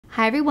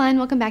Hi everyone,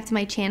 welcome back to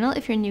my channel.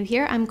 If you're new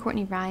here, I'm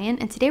Courtney Ryan,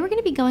 and today we're going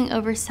to be going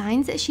over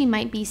signs that she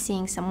might be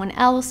seeing someone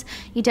else.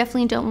 You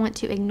definitely don't want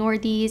to ignore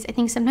these. I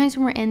think sometimes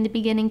when we're in the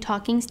beginning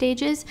talking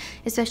stages,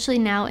 especially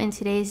now in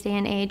today's day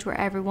and age where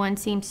everyone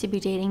seems to be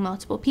dating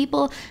multiple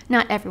people,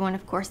 not everyone,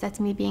 of course, that's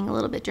me being a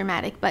little bit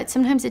dramatic, but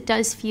sometimes it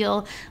does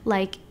feel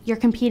like you're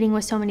competing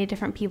with so many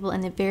different people in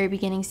the very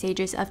beginning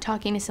stages of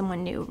talking to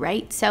someone new,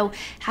 right? So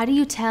how do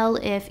you tell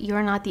if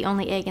you're not the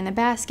only egg in the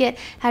basket?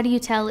 How do you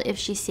tell if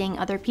she's seeing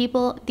other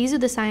people? These are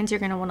the signs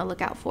you're going to want to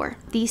look out for.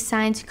 These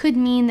signs could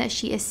mean that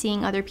she is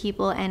seeing other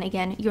people, and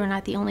again, you're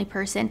not the only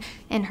person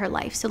in her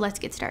life. So let's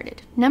get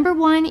started. Number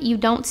one, you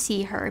don't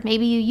see her.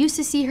 Maybe you used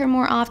to see her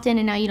more often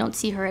and now you don't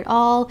see her at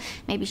all.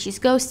 Maybe she's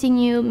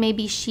ghosting you.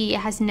 Maybe she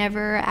has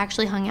never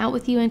actually hung out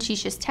with you and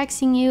she's just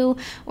texting you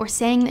or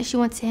saying that she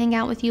wants to hang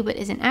out with you but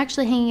isn't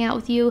actually hanging out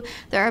with you.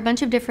 There are a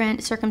bunch of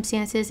different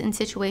circumstances and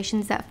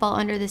situations that fall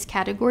under this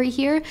category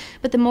here,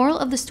 but the moral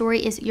of the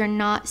story is you're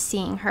not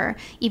seeing her.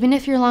 Even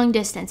if you're long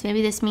distance,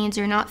 maybe this means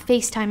you're not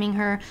FaceTiming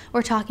her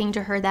or talking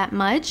to her that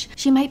much.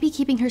 She might be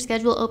keeping her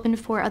schedule open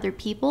for other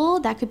people.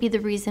 That could be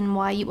the reason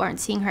why you aren't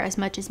seeing her as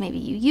much as maybe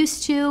you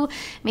used to.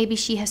 Maybe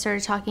she has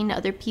started talking to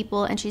other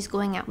people and she's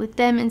going out with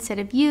them instead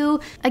of you.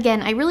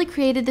 Again, I really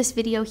created this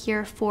video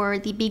here for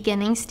the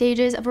beginning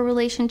stages of a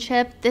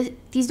relationship.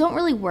 These don't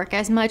really work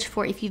as much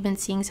for if you've been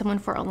seeing someone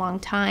for a long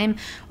time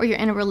or you're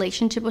in a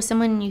relationship with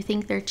someone and you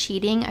think they're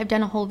cheating. I've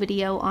done a whole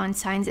video on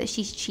signs that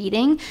she's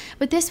cheating,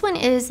 but this one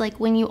is like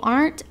when you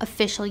aren't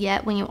official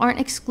yet, when you aren't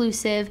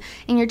exclusive,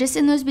 and you're just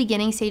in those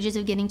beginning stages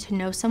of getting to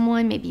know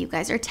someone. Maybe you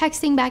guys are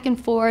texting back and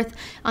forth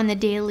on the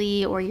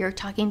daily, or you're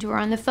talking to her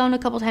on the phone a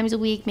couple times a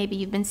week. Maybe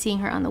you've been seeing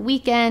her on the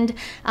weekend.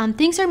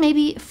 Things are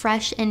maybe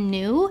fresh and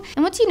new.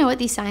 And once you know what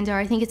these signs are,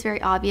 I think it's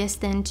very obvious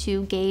then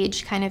to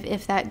gauge kind of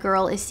if that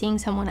girl is seeing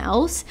someone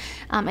else.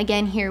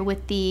 Again, here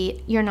with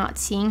the you're not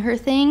seeing her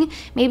thing,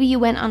 maybe you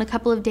went on a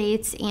couple of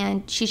dates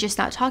and she's just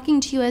not talking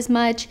to you as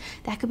much.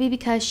 That could be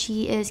because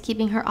she is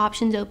keeping her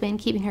options open,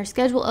 keeping her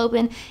schedule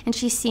open, and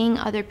she's seeing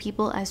other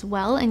people as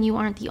well, and you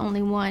aren't the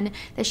only one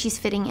that she's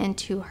fitting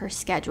into her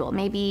schedule.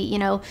 Maybe, you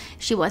know,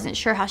 she wasn't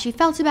sure how she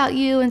felt about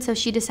you, and so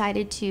she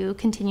decided to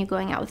continue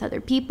going out with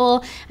other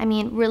people. I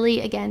mean,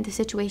 really, again, the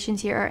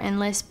situations here are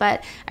endless,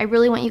 but I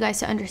really want you guys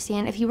to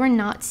understand if you are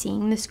not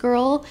seeing this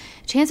girl,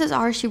 chances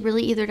are she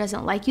really either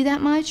doesn't like you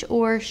that much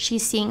or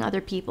she's seeing other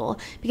people.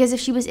 Because if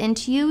she was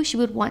into you, she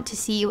would want to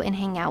see you and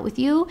hang out with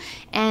you.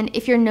 And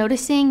if you're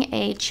noticing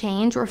a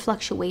change or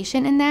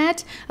fluctuation in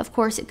that, of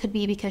course, it could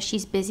be because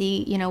she's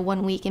busy, you know,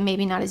 one week and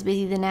maybe not as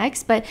busy the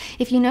next. But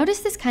if you notice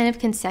this kind of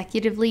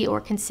consecutively or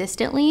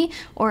consistently,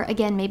 or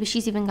again, maybe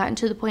she's even gotten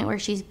to the point where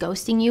she's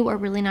ghosting you or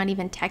really not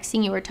even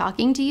texting you or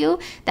talking to you,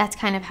 that's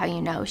kind of how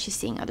you know she's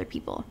seeing other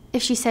people.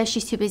 If she says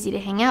she's too busy to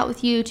hang out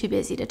with you, too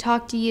busy to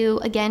talk to you,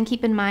 again,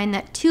 keep in mind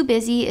that too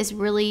busy is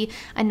really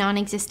a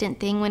non-existent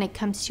thing when it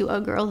comes to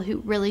a girl who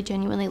really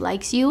genuinely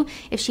likes you.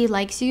 If she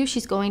likes you,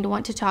 she's going to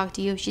want to talk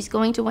to you. She's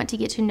going to want to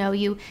get to know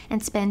you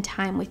and spend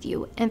time with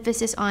you.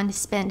 Emphasis on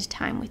spend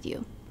time with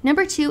you.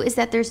 Number two is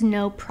that there's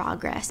no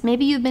progress.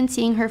 Maybe you've been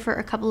seeing her for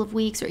a couple of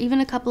weeks or even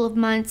a couple of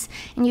months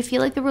and you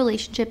feel like the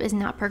relationship is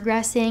not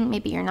progressing.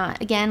 Maybe you're not,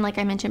 again, like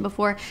I mentioned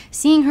before,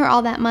 seeing her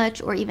all that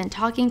much or even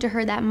talking to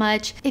her that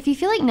much. If you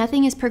feel like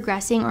nothing is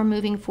progressing or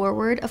moving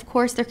forward, of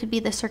course, there could be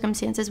the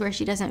circumstances where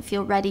she doesn't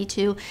feel ready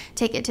to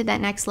take it to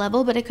that next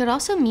level, but it could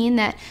also mean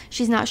that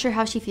she's not sure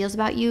how she feels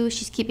about you.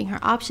 She's keeping her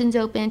options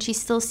open. She's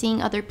still seeing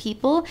other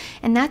people,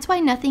 and that's why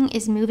nothing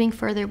is moving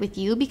further with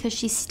you, because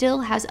she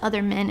still has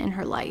other men in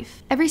her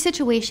life. Every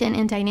situation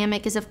and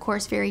dynamic is of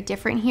course very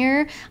different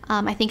here.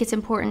 I think it's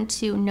important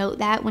to note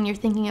that when you're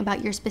thinking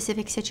about your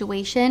specific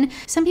situation.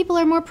 Some people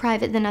are more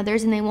private than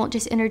others and they won't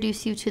just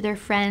introduce you to their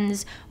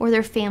friends or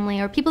their family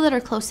or people that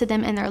are close to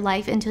them in their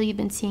life until you've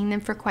been seeing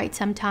them for quite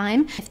some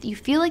time. If you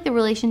feel like the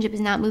relationship is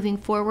not moving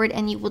forward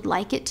and you would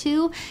like it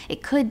to,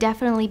 it could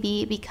definitely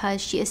be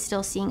because she is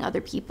still seeing other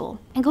people.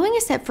 And going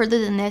a step further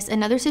than this,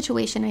 another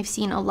situation I've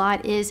seen a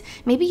lot is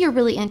maybe you're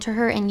really into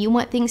her and you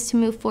want things to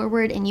move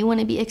forward and you want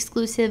to be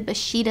exclusive, but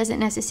she doesn't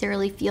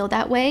necessarily feel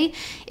that way.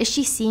 Is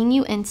she seeing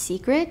you in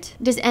secret?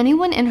 Does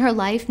anyone in her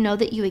life know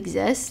that you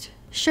exist?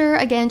 Sure,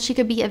 again, she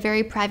could be a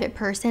very private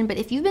person, but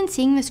if you've been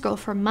seeing this girl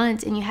for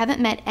months and you haven't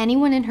met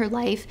anyone in her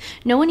life,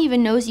 no one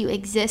even knows you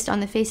exist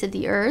on the face of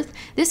the earth,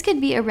 this could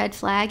be a red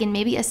flag and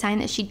maybe a sign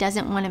that she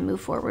doesn't want to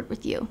move forward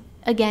with you.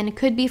 Again, it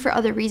could be for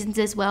other reasons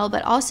as well,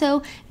 but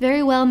also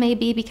very well may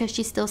be because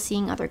she's still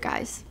seeing other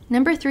guys.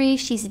 Number three,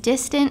 she's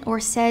distant or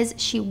says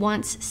she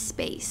wants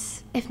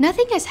space. If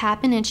nothing has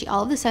happened and she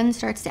all of a sudden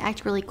starts to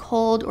act really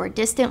cold or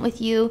distant with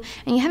you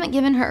and you haven't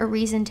given her a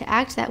reason to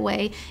act that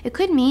way, it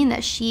could mean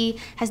that she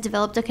has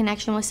developed a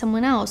connection with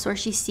someone else, or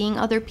she's seeing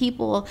other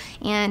people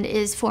and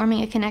is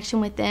forming a connection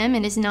with them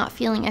and is not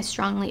feeling as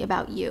strongly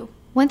about you.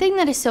 One thing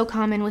that is so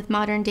common with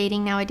modern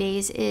dating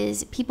nowadays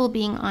is people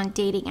being on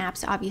dating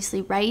apps,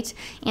 obviously, right?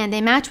 And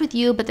they match with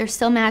you, but they're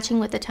still matching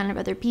with a ton of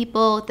other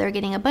people. They're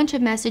getting a bunch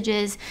of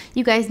messages.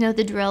 You guys know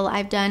the drill.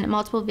 I've done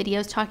multiple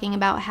videos talking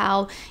about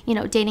how,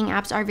 dating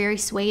apps are very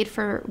swayed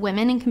for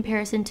women in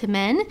comparison to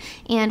men.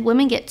 And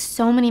women get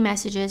so many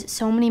messages,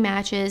 so many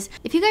matches.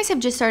 If you guys have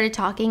just started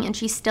talking and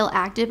she's still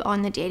active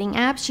on the dating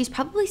apps, she's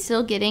probably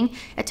still getting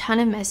a ton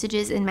of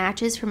messages and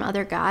matches from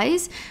other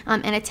guys,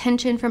 and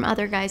attention from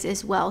other guys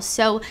as well.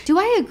 So do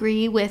I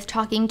agree with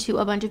talking to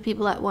a bunch of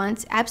people at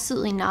once?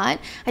 Absolutely not.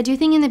 I do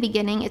think in the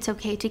beginning it's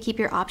okay to keep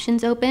your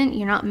options open.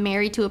 You're not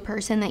married to a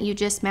person that you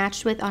just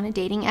matched with on a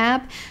dating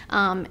app,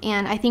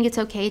 and I think it's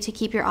okay to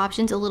keep your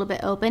options a little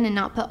bit open and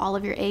not put all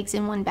of your eggs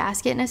in one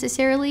basket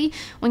necessarily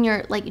when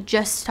you're like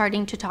just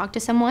starting to talk to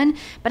someone.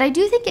 But I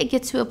do think it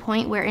gets to a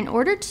point where in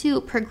order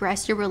to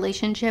progress your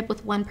relationship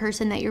with one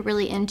person that you're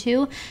really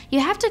into, you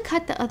have to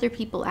cut the other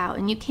people out,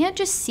 and you can't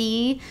just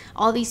see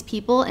all these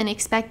people and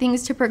expect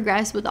things to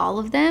progress with all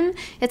of them.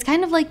 It's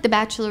kind of like The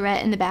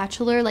Bachelorette and The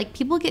Bachelor. Like,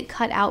 people get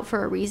cut out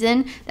for a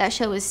reason. That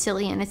show is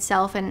silly in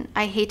itself, and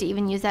I hate to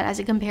even use that as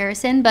a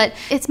comparison, but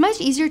it's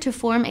much easier to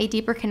form a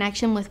deeper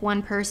connection with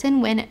one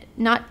person when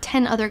not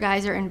 10 other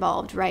guys are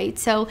involved, right?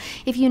 So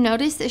if you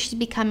notice that she's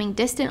becoming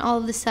distant all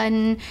of a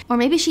sudden, or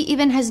maybe she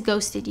even has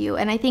ghosted you,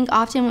 and I think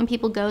often when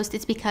people ghost,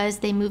 it's because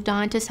they moved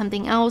on to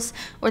something else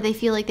or they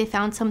feel like they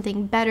found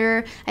something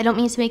better. I don't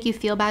mean to make you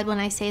feel bad when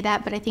I say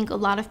that, but I think a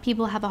lot of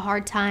people have a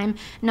hard time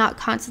not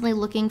constantly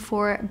looking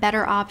for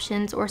better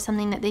options or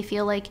something that they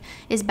feel like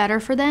is better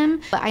for them.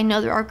 But I know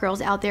there are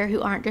girls out there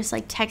who aren't just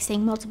like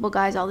texting multiple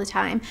guys all the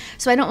time.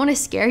 So I don't want to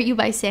scare you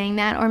by saying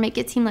that or make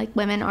it seem like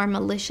women are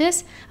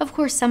malicious. Of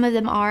course, some of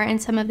them are,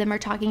 and some of them are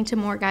talking to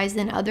more guys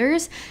than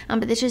others,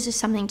 but this is just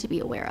something to be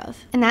aware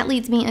of. And that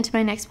leads me into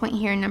my next point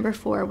here, number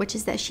 4, which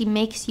is that she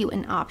makes you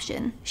an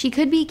option. She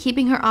could be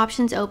keeping her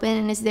options open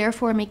and is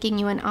therefore making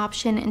you an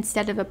option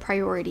instead of a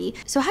priority.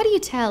 So how do you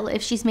tell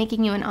if she's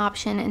making you an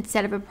option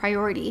instead of a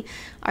priority?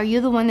 Are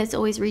you the one that's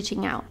always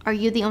reaching out? Are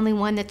you the only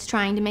one that's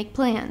trying to make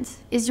plans?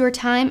 Is your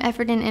time,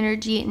 effort, and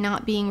energy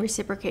not being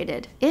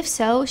reciprocated? If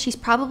so, she's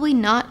probably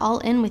not all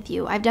in with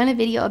you. I've done a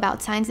video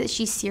about signs that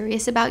she's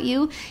serious about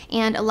you,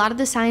 and a lot of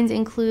the signs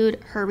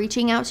include her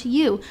reaching out to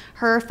you,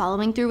 her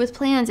following through with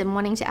plans and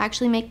wanting to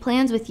actually make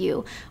plans with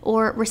you,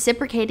 or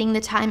reciprocating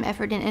the time,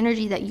 effort, and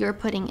energy that you're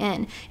putting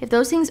in. If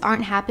those things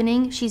aren't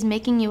happening, she's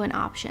making you an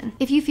option.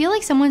 If you feel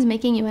like someone's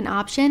making you an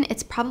option,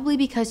 it's probably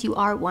because you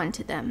are one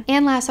to them.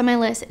 And last on my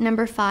list,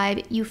 number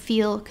 5, you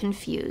feel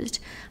confused.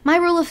 My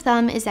rule of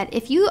thumb is that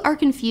if you are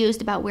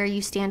confused about where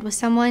you stand with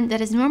someone,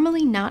 that is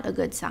normally not a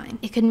good sign.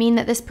 It could mean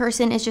that this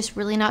person is just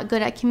really not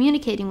good at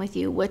communicating with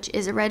you, which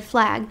is a red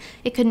flag.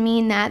 It could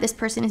mean that this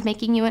person is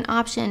making you an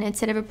option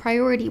instead of a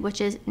priority,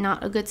 which is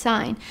not a good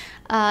sign.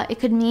 It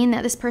could mean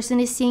that this person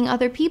is seeing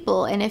other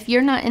people, and if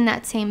you're not in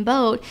that same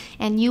boat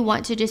and you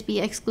want to just be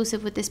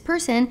exclusive with this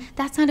person,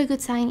 that's not a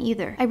good sign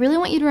either. I really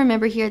want you to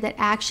remember here that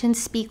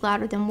actions speak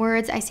louder than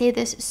words. I say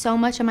this so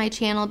much on my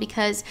channel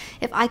because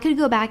if I could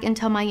go back and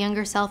tell my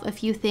younger self a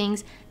few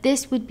things,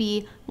 this would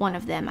be one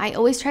of them. I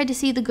always tried to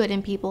see the good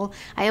in people.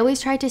 I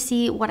always tried to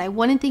see what I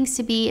wanted things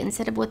to be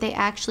instead of what they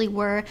actually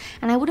were,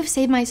 and I would have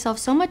saved myself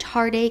so much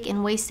heartache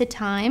and wasted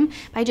time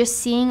by just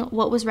seeing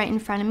what was right in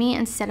front of me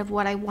instead of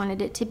what I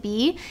wanted it to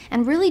be,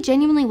 and really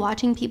genuinely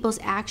watching people's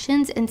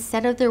actions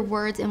instead of their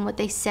words and what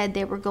they said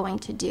they were going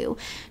to do.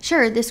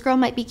 Sure, this girl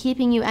might be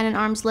keeping you at an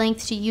arm's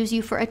length to use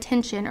you for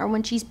attention or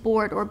when she's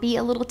bored or be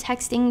a little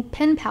texting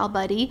pen pal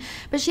buddy,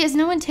 but she has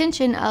no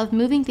intention of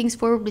moving things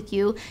forward with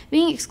you,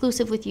 being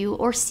exclusive with you,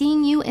 or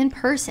seeing you in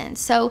person.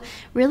 So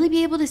really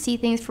be able to see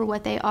things for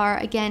what they are.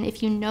 Again,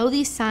 if you know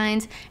these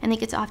signs, I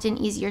think it's often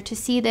easier to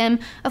see them.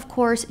 Of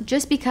course,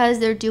 just because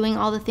they're doing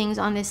all the things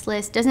on this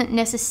list doesn't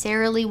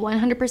necessarily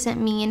 100%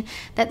 mean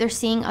that they're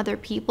seeing other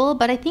people,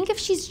 but I think if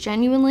she's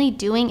genuinely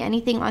doing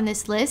anything on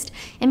this list,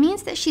 it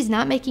means that she's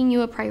not making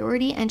you a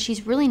priority and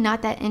she's really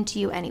not that into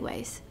you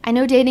anyways. I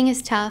know dating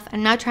is tough.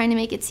 I'm not trying to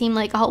make it seem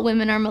like all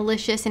women are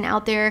malicious and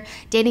out there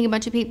dating a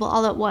bunch of people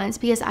all at once,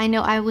 because I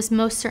know I was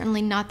most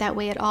certainly not that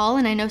way at all,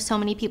 and I know so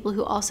many people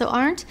who also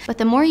aren't. But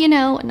the more you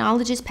know,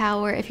 knowledge is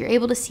power. If you're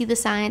able to see the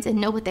signs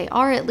and know what they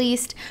are at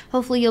least,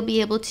 hopefully you'll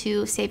be able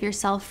to save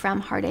yourself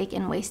from heartache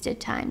and wasted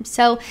time.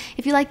 So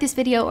if you liked this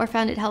video or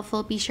found it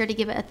helpful, be sure to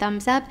give it a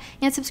thumbs up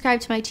and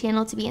subscribe to my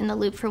channel to be in the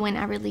loop for when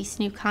I release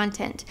new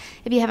content.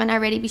 If you haven't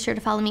already, be sure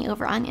to follow me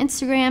over on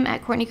Instagram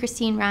at Courtney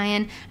Christine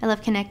Ryan. I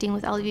love connecting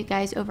with all of you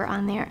guys over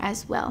on there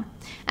as well.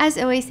 As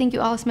always, thank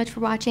you all so much for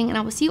watching, and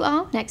I will see you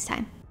all next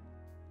time.